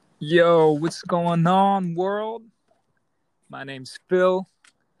Yo, what's going on, world? My name's Phil.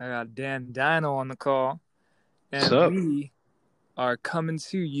 I got Dan Dino on the call, What's and up? we are coming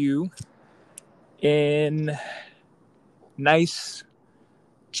to you in nice,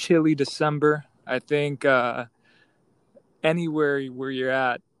 chilly December. I think anywhere where you're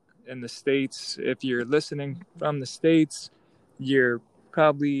at in the States, if you're listening from the States, you're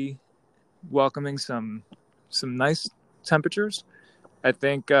probably welcoming some nice temperatures. I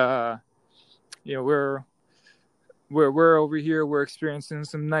think we're over here. We're experiencing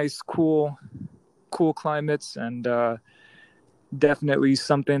some nice, cool climates, and definitely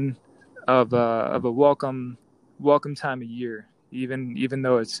something of a welcome time of year. Even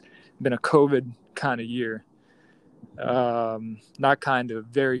though it's been a COVID kind of year, not kind of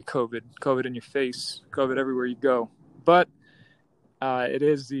very COVID in your face, COVID everywhere you go. But it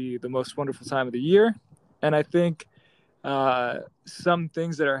is the most wonderful time of the year, and I think some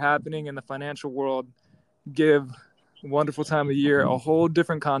things that are happening in the financial world give wonderful time of year a whole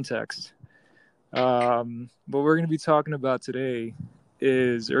different context. What we're going to be talking about today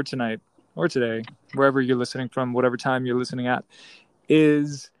or tonight, or today, wherever you're listening from, whatever time you're listening at,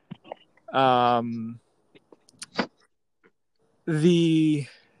 is um, the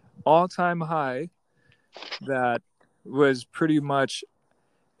all-time high that was pretty much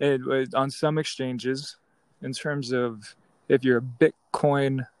it was on some exchanges in terms of if you're a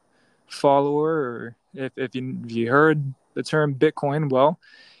Bitcoin follower or if you heard the term Bitcoin, well,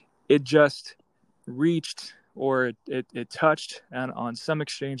 it just reached or it touched and on some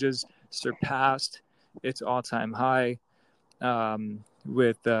exchanges surpassed its all-time high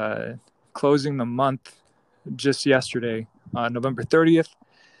with closing the month just yesterday, November 30th,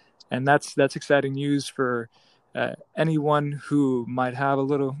 and that's exciting news for anyone who might own a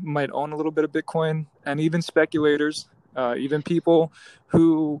little bit of Bitcoin, and even speculators, even people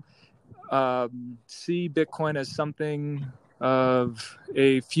who see Bitcoin as something of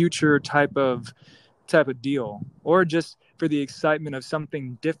a future type of deal, or just for the excitement of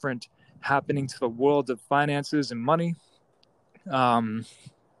something different happening to the world of finances and money. Um,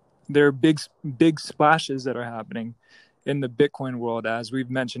 there are big splashes that are happening in the Bitcoin world, as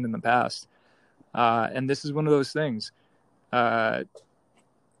we've mentioned in the past, and this is one of those things. Uh,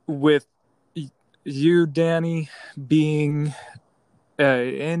 with you, Danny, being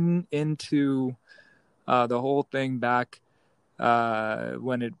into the whole thing back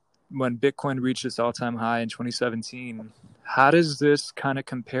when Bitcoin reached its all-time high in 2017. How does this kind of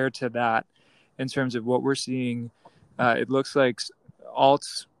compare to that in terms of what we're seeing? It looks like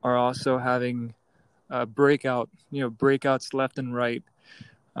alts are also having breakouts left and right,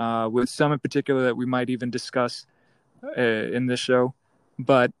 with some in particular that we might even discuss in this show.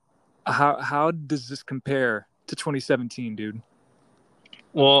 But how does this compare to 2017, dude?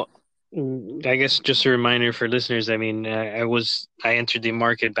 Well, I guess just a reminder for listeners. I mean, I entered the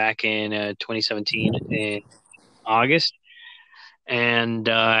market back in 2017 in August, and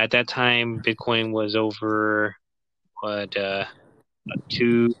at that time, Bitcoin was over what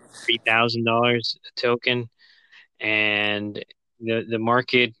 $2,000-3,000 a token, and the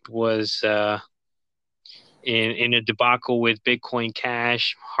market was in a debacle with Bitcoin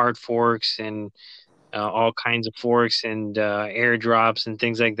Cash, hard forks, and all kinds of forks and airdrops and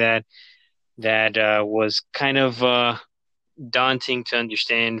things like that. That was kind of daunting to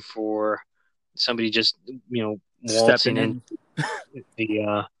understand for somebody just waltzing Stepping in in.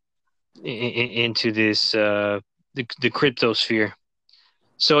 the into this the crypto sphere.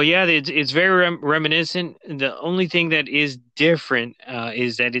 So yeah, it's very reminiscent. The only thing that is different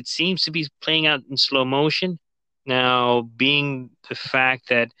is that it seems to be playing out in slow motion. Now, being the fact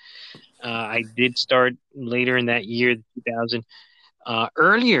that I did start later in that year, 2000,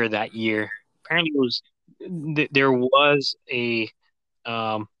 earlier that year, apparently it was there was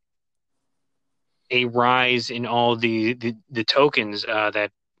um, a rise in all the tokens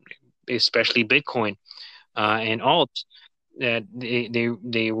that, especially Bitcoin and alt, that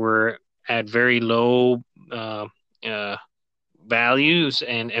they were at very low uh, values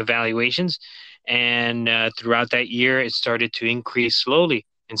and evaluations, and throughout that year it started to increase slowly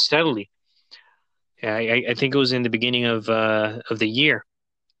and steadily. I think it was in the beginning of the year,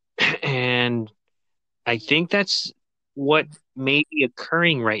 and I think that's what may be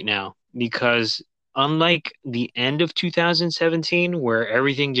occurring right now because unlike the end of 2017 where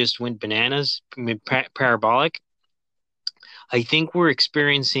everything just went bananas, parabolic, I think we're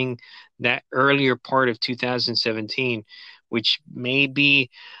experiencing that earlier part of 2017, which may be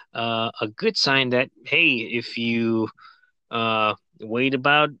a good sign that, hey, if you wait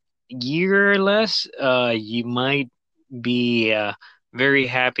about a year or less, you might be very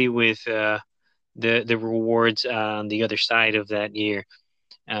happy with the rewards on the other side of that year.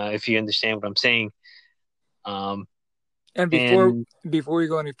 If you understand what I'm saying. Um, And and before we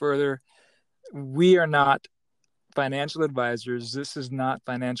go any further, we are not financial advisors. This is not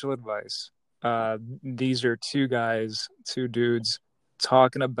financial advice. These are two guys, two dudes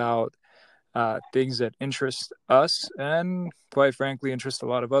talking about things that interest us and, quite frankly, interest a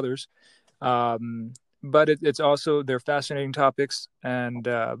lot of others. But it's also, they're fascinating topics, and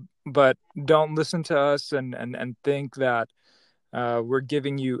but don't listen to us and think that we're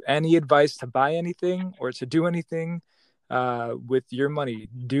giving you any advice to buy anything or to do anything with your money.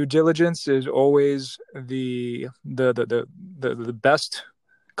 Due diligence is always the best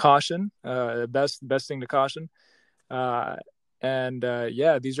caution, best thing to caution. Uh, and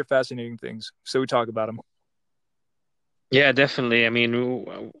yeah, these are fascinating things, so we talk about them. yeah, definitely. I mean,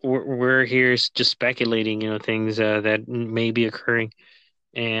 we're here just speculating, things that may be occurring,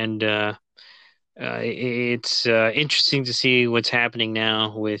 and it's interesting to see what's happening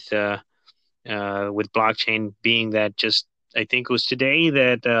now with blockchain. Being that just I think it was today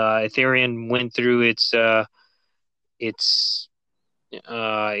that Ethereum went through its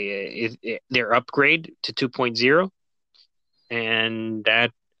their upgrade to 2.0, and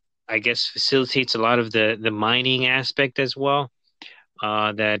that I guess facilitates a lot of the mining aspect as well.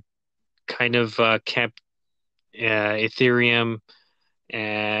 That kind of kept Ethereum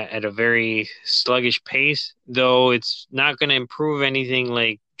at a very sluggish pace, though it's not going to improve anything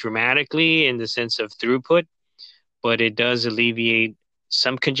like dramatically in the sense of throughput, but it does alleviate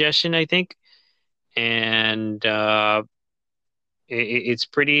some congestion, I think, and it's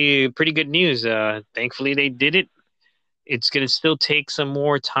pretty good news. Thankfully, they did it. It's going to still take some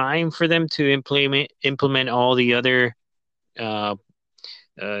more time for them to implement all the other uh,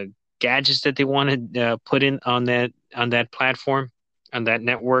 uh, gadgets that they want to put in on that platform, on that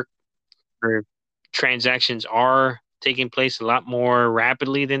network, where transactions are taking place a lot more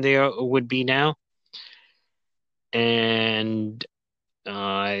rapidly than they would be now. And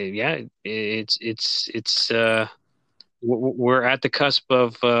yeah, it's we're at the cusp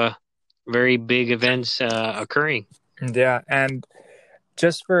of very big events occurring. Yeah, and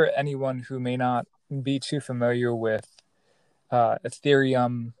just for anyone who may not be too familiar with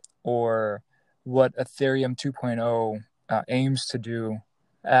Ethereum or what Ethereum 2.0 aims to do,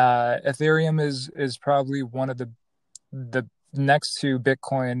 Ethereum is probably one of the next to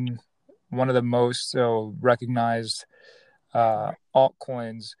Bitcoin, one of the most so recognized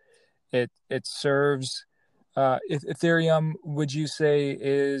altcoins. It serves Ethereum. Would you say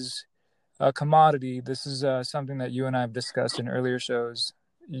is a commodity? This is something that you and I have discussed in earlier shows.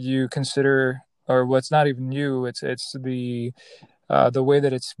 You consider, or what's not even you, it's the way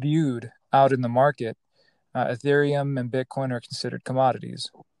that it's viewed out in the market. Ethereum and Bitcoin are considered commodities.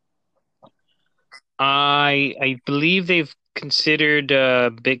 I believe they've considered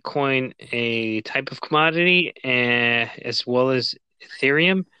Bitcoin a type of commodity, as well as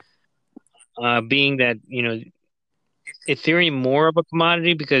Ethereum, being that Ethereum more of a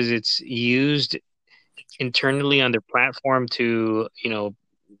commodity because it's used internally on their platform to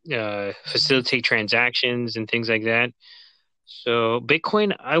facilitate transactions and things like that. So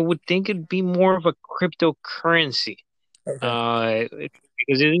Bitcoin, I would think it'd be more of a cryptocurrency, Okay.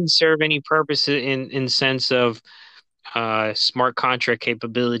 because it didn't serve any purpose in sense of smart contract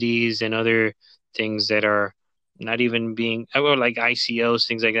capabilities and other things that are not even being, or like ICOs,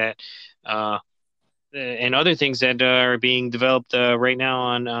 things like that, and other things that are being developed right now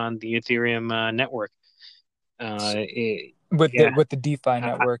on the Ethereum network. Yeah, With the DeFi I-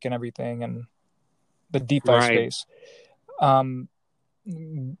 network and everything and the DeFi right. space. Um,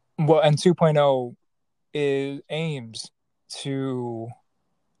 well, and 2.0 is aims to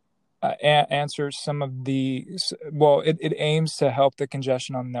answer some of the well, it aims to help the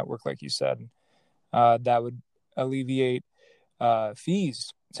congestion on the network, like you said. That would alleviate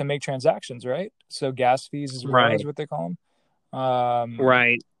fees to make transactions, right? So gas fees as well is Right, what they call them.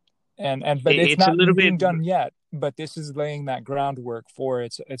 right. And but it's It's a not little bit being done yet. But this is laying that groundwork for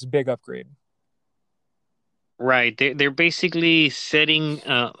its big upgrade. right. They're basically setting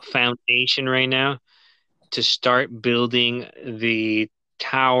a foundation right now to start building the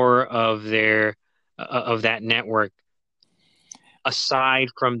tower of their of that network, aside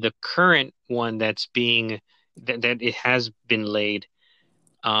from the current one that's being that it has been laid.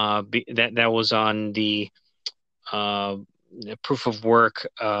 That was on uh, the proof of work.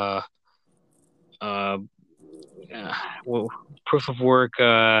 Uh, well, proof of work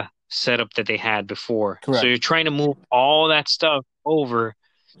setup that they had before. So Correct. you're trying to move all that stuff over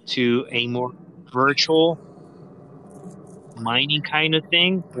to a more virtual mining kind of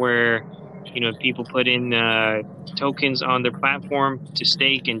thing where people put in tokens on their platform to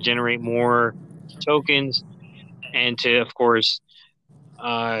stake and generate more tokens, and to, of course,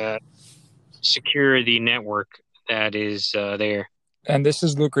 uh, secure the network that is there. And this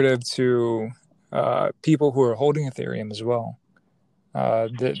is lucrative to people who are holding Ethereum as well.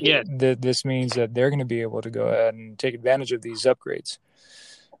 Yeah, This means that they're going to be able to go ahead and take advantage of these upgrades.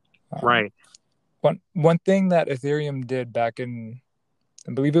 right. One thing that Ethereum did back in,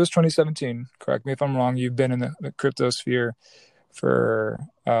 I believe it was 2017. Correct me if I'm wrong. You've been in the crypto sphere for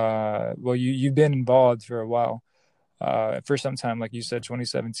you've been involved for a while, for some time, like you said,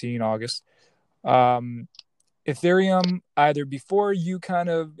 2017 August. Ethereum, either before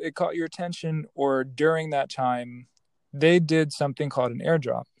it caught your attention or during that time, they did something called an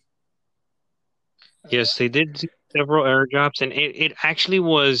airdrop. Yes, they did do several airdrops, and it actually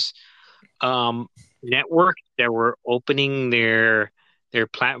was networks that were opening their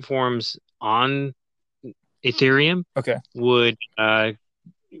platforms on Ethereum Okay. would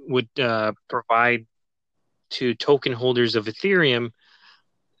provide to token holders of Ethereum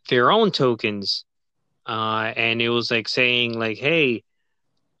their own tokens, and it was like saying like, "Hey,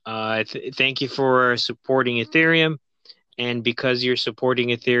 thank you for supporting Ethereum, and because you're supporting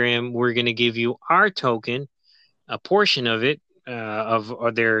Ethereum, we're going to give you our token, a portion of it,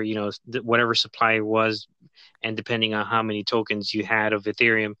 of their whatever supply was, and depending on how many tokens you had of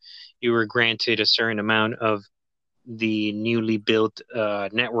Ethereum, you were granted a certain amount of the newly built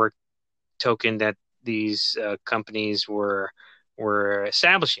network token that these companies were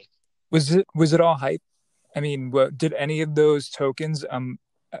establishing." Was it all hype? I mean, did any of those tokens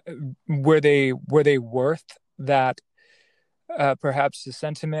were they worth that? Perhaps the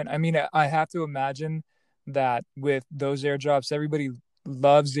sentiment. I mean, I have to imagine that with those airdrops, everybody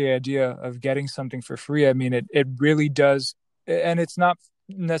loves the idea of getting something for free. I mean, it really does, and it's not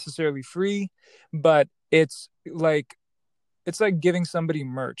necessarily free, but it's like giving somebody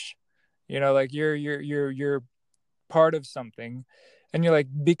merch. Like you're part of something, and you're like,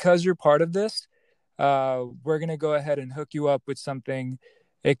 because you're part of this, we're gonna go ahead and hook you up with something.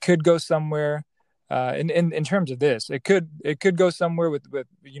 It could go somewhere. In terms of this, it could go somewhere with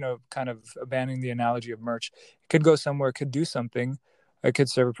kind of abandoning the analogy of merch. It could go somewhere, it could do something, it could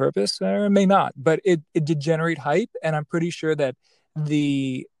serve a purpose, or it may not. But it did generate hype, and I'm pretty sure that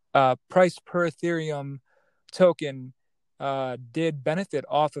the price per Ethereum token did benefit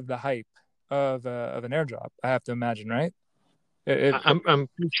off of the hype of an airdrop. I have to imagine, right? I'm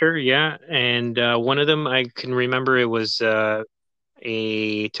pretty sure, yeah. And one of them I can remember, it was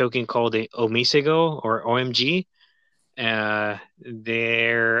a token called a Omisego or OMG.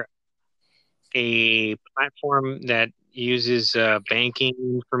 They're a platform that uses banking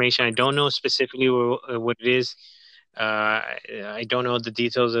information. I don't know specifically what it is. I don't know the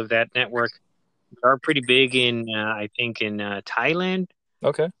details of that network. They are pretty big in, I think, in Thailand.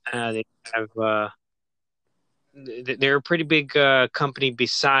 Okay. They have. They're a pretty big company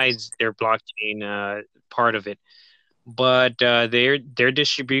besides their blockchain part of it. But their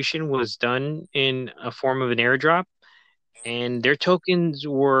distribution was done in a form of an airdrop, and their tokens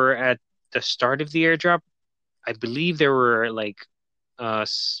were at the start of the airdrop. I believe there were like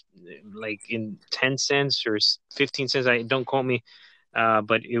in 10 cents or 15 cents. I don't quote me,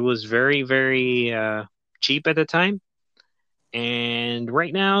 but it was very, very cheap at the time. And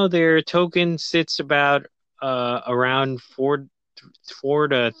right now, their token sits about around four to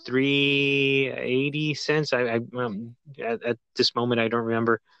 3.80. At this moment I don't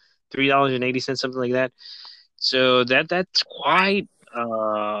remember, $3.80, something like that. So that's quite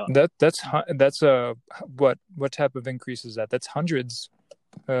that's what type of increase is that? That's hundreds.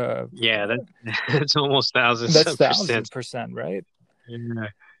 Yeah, that's almost thousands That's of percent. 1,000%, right? Yeah.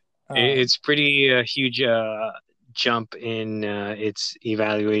 Uh, It's pretty huge jump in its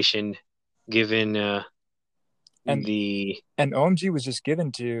evaluation given and the and OMG was just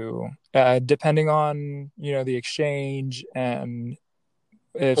given to depending on the exchange, and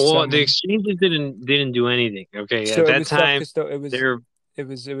if well, the someone, exchanges didn't do anything. Okay, at so it that was self time custo they're it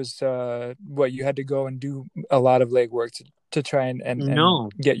was what you had to go and do a lot of legwork to try and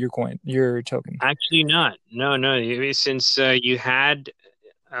no, get your token. actually not. No. Since you had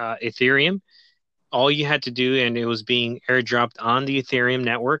Ethereum, all you had to do, and it was being airdropped on the Ethereum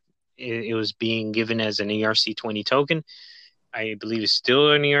network. It was being given as an ERC20 token. I believe it's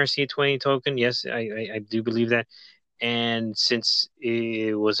still an ERC20 token. Yes, I do believe that. And since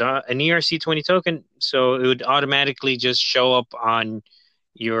it was an ERC20 token, so it would automatically just show up on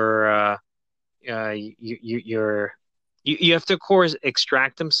your you have to, of course,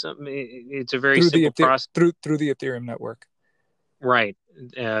 extract them. It's a very through the simple process. through the Ethereum network. right,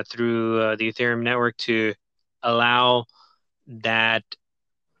 through the Ethereum network to allow that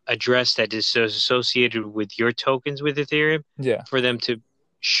address that is associated with your tokens with Ethereum Yeah, for them to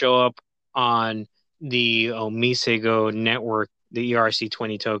show up on the Omisego network, the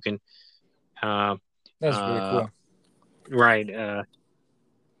ERC20 token. Uh, that's really uh, cool. right.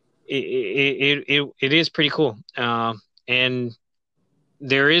 It is pretty cool. And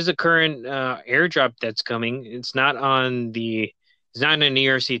there is a current airdrop that's coming. It's not an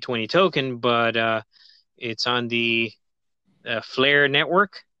ERC20 token, but it's on the Flare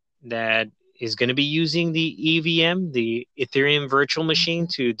network that is going to be using the EVM, the Ethereum Virtual Machine,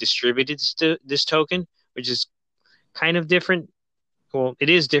 to distribute this token, which is kind of different. Well, it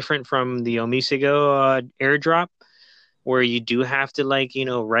is different from the Omisego airdrop, where you do have to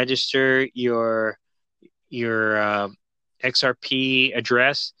register your XRP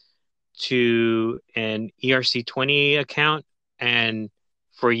address to an ERC20 account, and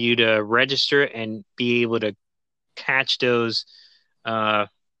for you to register and be able to catch those uh,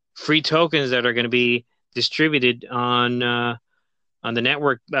 free tokens that are going to be distributed on the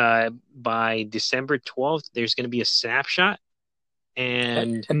network by December 12th. There's going to be a snapshot,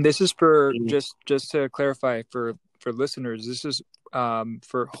 and And this is for just to clarify for listeners. This is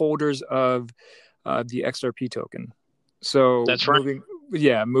for holders of the XRP token. So that's right.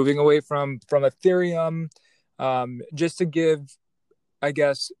 moving away from Ethereum, just to give, I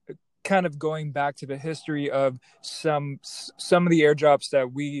guess, kind of going back to the history of some of the airdrops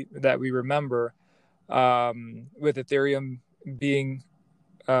that we remember, with Ethereum being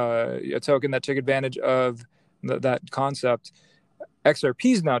a token that took advantage of that concept.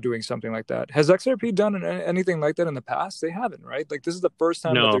 XRP is now doing something like that. Has XRP done anything like that in the past? They haven't, right? Like this is the first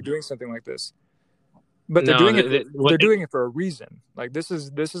time that they're No, doing something like this. But they're no. doing it for a reason. Like this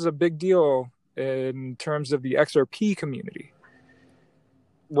is a big deal in terms of the XRP community.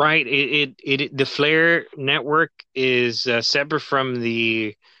 Right. The Flare network is separate from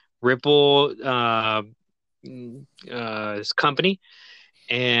the Ripple company,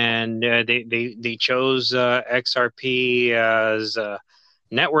 and they chose XRP as a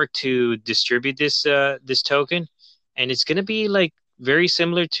network to distribute this token, and it's going to be like very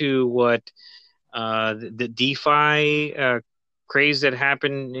similar to what the DeFi craze that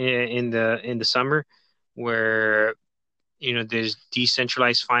happened in the summer, where there's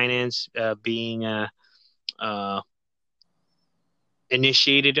decentralized finance being uh,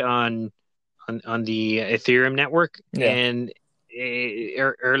 initiated on the Ethereum network, Yeah. and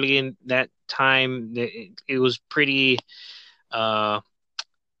early in that time, it was pretty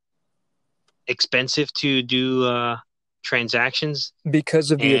expensive to do transactions,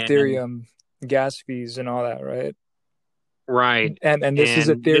 Because of the and Ethereum gas fees and all that, right? right, And this is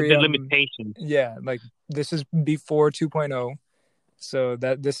and the Ethereum. limitations. Yeah, like this is before 2.0. So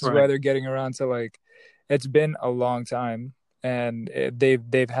that this is Right, why they're getting around to, like, it's been a long time, and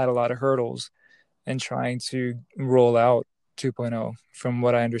they've had a lot of hurdles in trying to roll out 2.0 from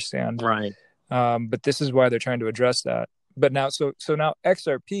what I understand. right. But this is why they're trying to address that. But now, so now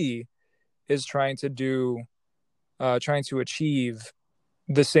XRP is trying to achieve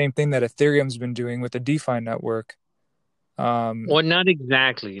the same thing that Ethereum's been doing with the DeFi network. Well, not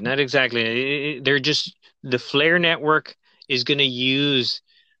exactly. Not exactly. They're just the Flare network is going to use.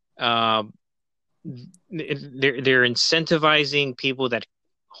 Uh, they're incentivizing people that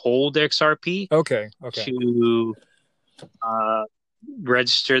hold XRP Okay. to uh,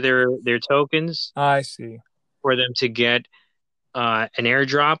 register their tokens I see. for them to get an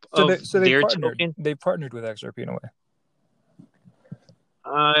airdrop So of they their partnered. token. They partnered with XRP in a way.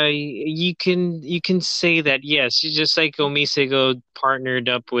 You can say that, yes. It's just like Omisego partnered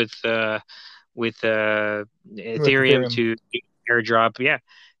up with With Ethereum Ethereum. to airdrop, yeah,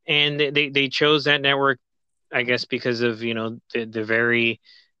 and they chose that network, I guess, because of the very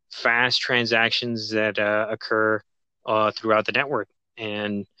fast transactions that occur throughout the network,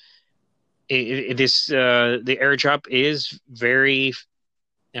 and the airdrop is very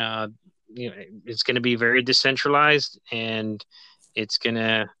uh, it's going to be very decentralized, and it's going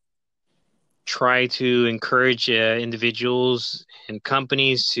to try to encourage individuals and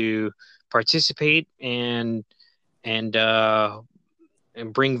companies to participate and and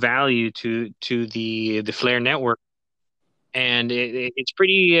bring value to the Flare network. And it's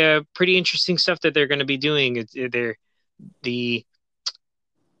pretty interesting stuff that they're going to be doing. The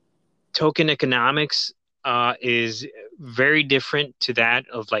token economics is very different to that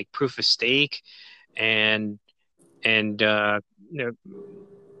of like proof of stake and the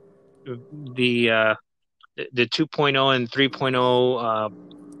the 2.0 and 3.0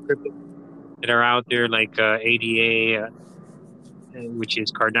 crypto that are out there, like ADA. which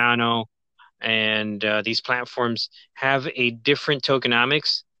is Cardano, and these platforms have a different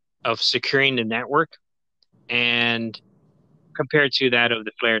tokenomics of securing the network, and compared to that of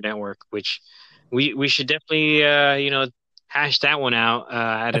the Flare network, which we should definitely hash that one out.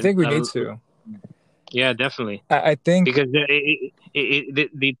 I think we need to. Yeah, definitely. I think Because the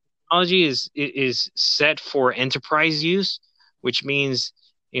technology is set for enterprise use, which means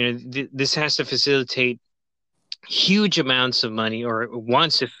this has to facilitate huge amounts of money, or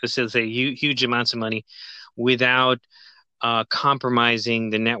wants to facilitate huge amounts of money without compromising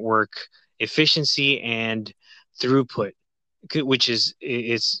the network efficiency and throughput, which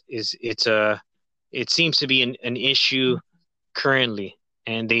it seems to be an issue currently,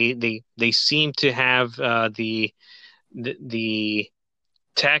 and they seem to have the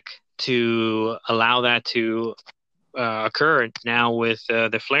tech to allow that to occur now with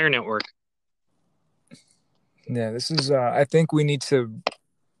the Flare network. Yeah, this is. I think we need to.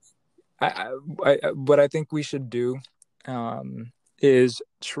 What I think we should do is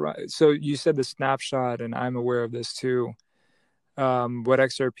try. So you said the snapshot, and I'm aware of this too. What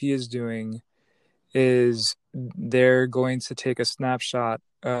XRP is doing is they're going to take a snapshot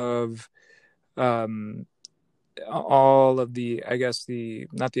of all of the, I guess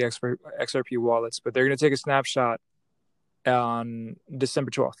not the XRP wallets, but they're going to take a snapshot on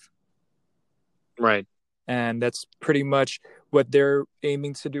December 12th. Right. And that's pretty much what they're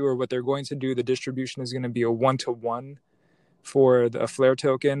aiming to do, or what they're going to do. The distribution is going to be a 1-to-1 for the Flare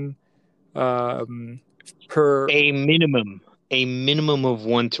token per a minimum of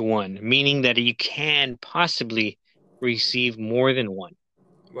 1-to-1, meaning that you can possibly receive more than one.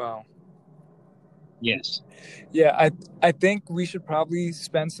 Wow. Yes. Yeah, I think we should probably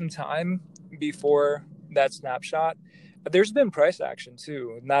spend some time before that snapshot. There's been price action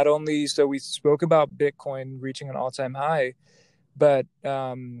too. Not only, so we spoke about Bitcoin reaching an all-time high, but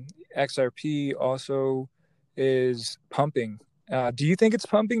XRP also is pumping. Do you think it's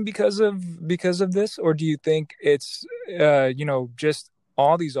pumping because of this, or do you think it's just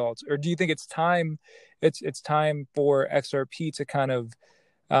all these alts, or do you think it's time for XRP to kind of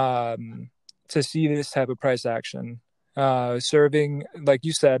to see this type of price action, serving, like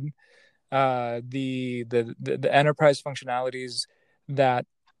you said, the enterprise functionalities that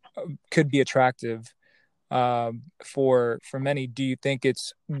could be attractive for many? Do you think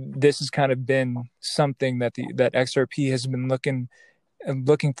this has kind of been something that that XRP has been looking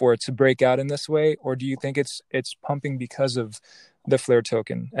for it to break out in this way, or do you think it's pumping because of the Flare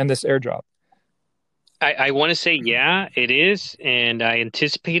token and this airdrop? I want to say it is, and I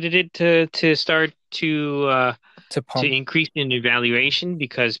anticipated it to start to increase in evaluation,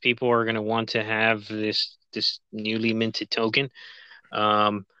 because people are going to want to have this newly minted token,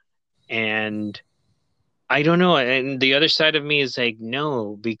 and I don't know. And the other side of me is like,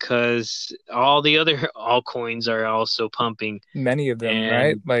 no, because all the other altcoins are also pumping. Many of them,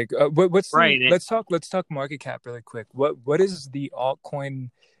 right? Like, what's right? Let's talk market cap really quick. What is the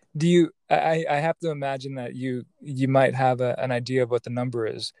altcoin? Do you? I have to imagine that you might have an idea of what the number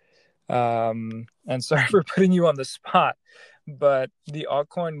is. And sorry for putting you on the spot, but the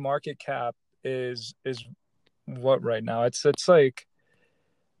altcoin market cap is what right now? It's like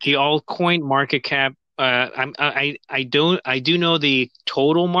the altcoin market cap. I do know the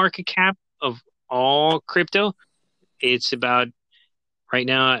total market cap of all crypto. It's about, right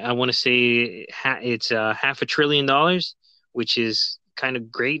now, I want to say it's $500 billion, which is kind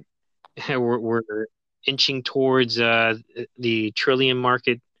of great. We're inching towards the trillion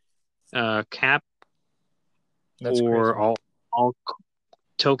market cap. That's for crazy. all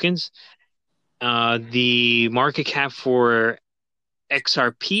tokens. The market cap for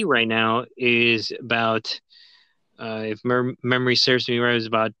XRP right now is about, if memory serves me right, is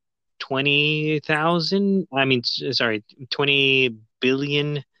about $20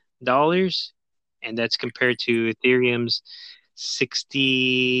 billion, and that's compared to Ethereum's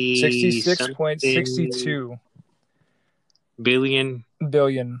 66.62 billion.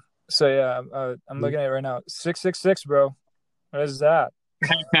 So yeah, I'm looking at it right now. 666, bro. What is that?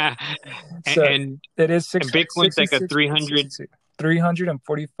 So and it is and Bitcoin's like a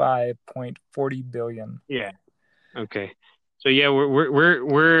 345.40 billion. Yeah. Okay. So yeah,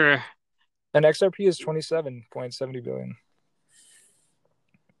 we're and XRP is 27.70 billion.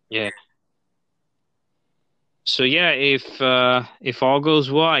 Yeah. So yeah, if all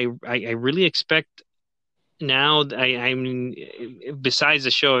goes well, I really expect now. I mean, besides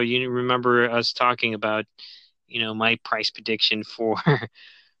the show, you remember us talking about, my price prediction for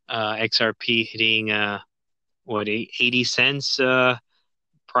XRP hitting 80 cents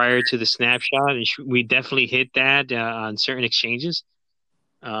prior to the snapshot, and we definitely hit that on certain exchanges.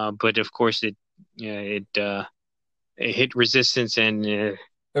 But of course, it hit resistance and It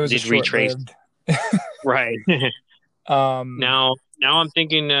was a did retrace. short-lived. Right. Um, Now I'm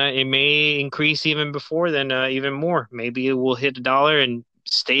thinking it may increase even before then, even more. Maybe it will hit $1 and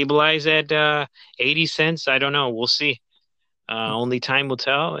stabilize at 80 cents. I don't know. We'll see. Only time will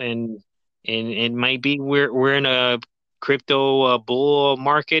tell, and it might be we're in a crypto bull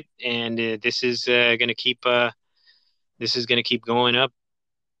market, and this is gonna keep going up.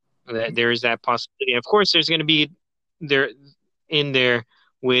 That there is that possibility. Of course, there's gonna be there in there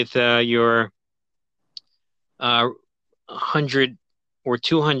with your 100 or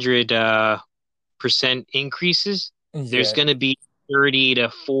 200 percent increases. There's yeah, gonna be 30 to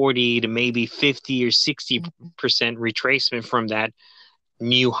 40 to maybe 50 or 60% retracement from that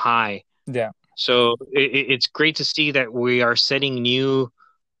new high. yeah. So it's great to see that we are setting new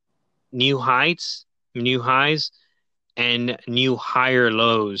heights, new highs, and new higher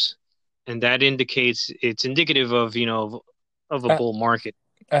lows, and that it's indicative of of a A, bull market.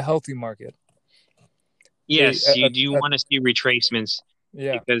 a healthy market. Yes, you do want to see retracements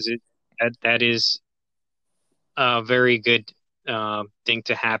Yeah. because that is a very good thing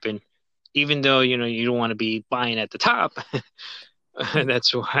to happen. Even though you don't want to be buying at the top,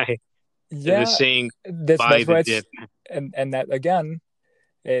 that's why the Yeah, saying that's "buy why the it's dip." and that again,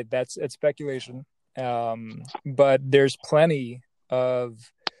 it's speculation. But there's plenty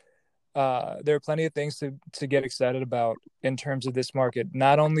of there are plenty of things to get excited about in terms of this market.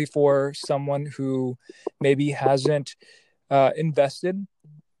 Not only for someone who maybe hasn't invested,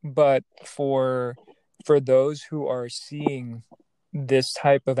 but for those who are seeing this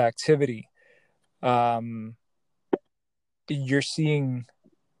type of activity. Um, you're seeing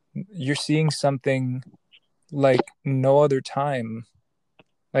something like no other time.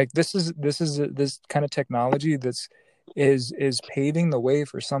 Like this kind of technology is paving the way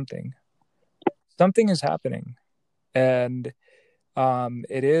for something. Something is happening, and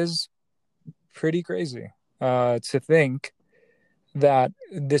it is pretty crazy to think that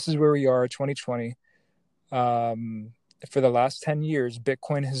this is where we are, 2020. Um, for the last 10 years,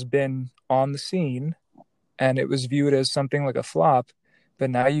 Bitcoin has been on the scene, and it was viewed as something like a flop. But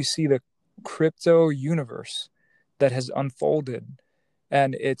now you see the crypto universe that has unfolded,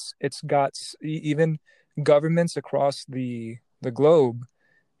 and it's got even governments across the globe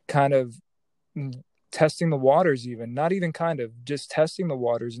kind of testing the waters, even not even kind of just testing the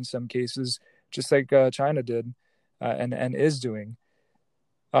waters in some cases, just like China did and is doing.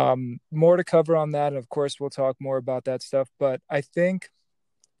 More to cover on that, and of course we'll talk more about that stuff. But I think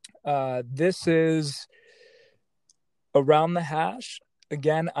this is Around the Hash.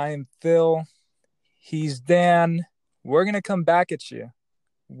 Again, I am Phil. He's Dan. We're gonna come back at you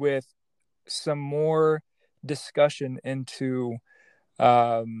with some more discussion into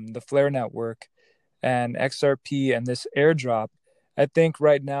the Flare network and XRP and this airdrop. I think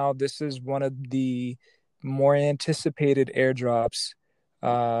right now this is one of the more anticipated airdrops,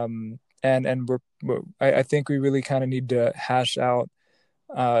 and I think we really kind of need to hash out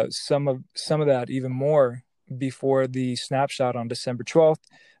some of that even more before the snapshot on December 12th.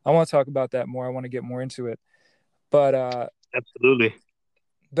 I want to talk about that more. I want to get more into it, but Absolutely.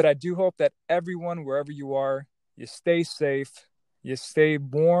 but I do hope that everyone, wherever you are, you stay safe, you stay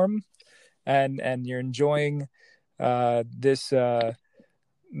warm, and you're enjoying this the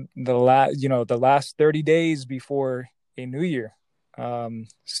last 30 days before a new year.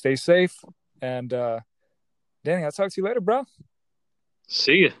 Stay safe, and Danny, I'll talk to you later, bro.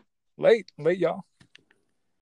 See ya. Late, y'all.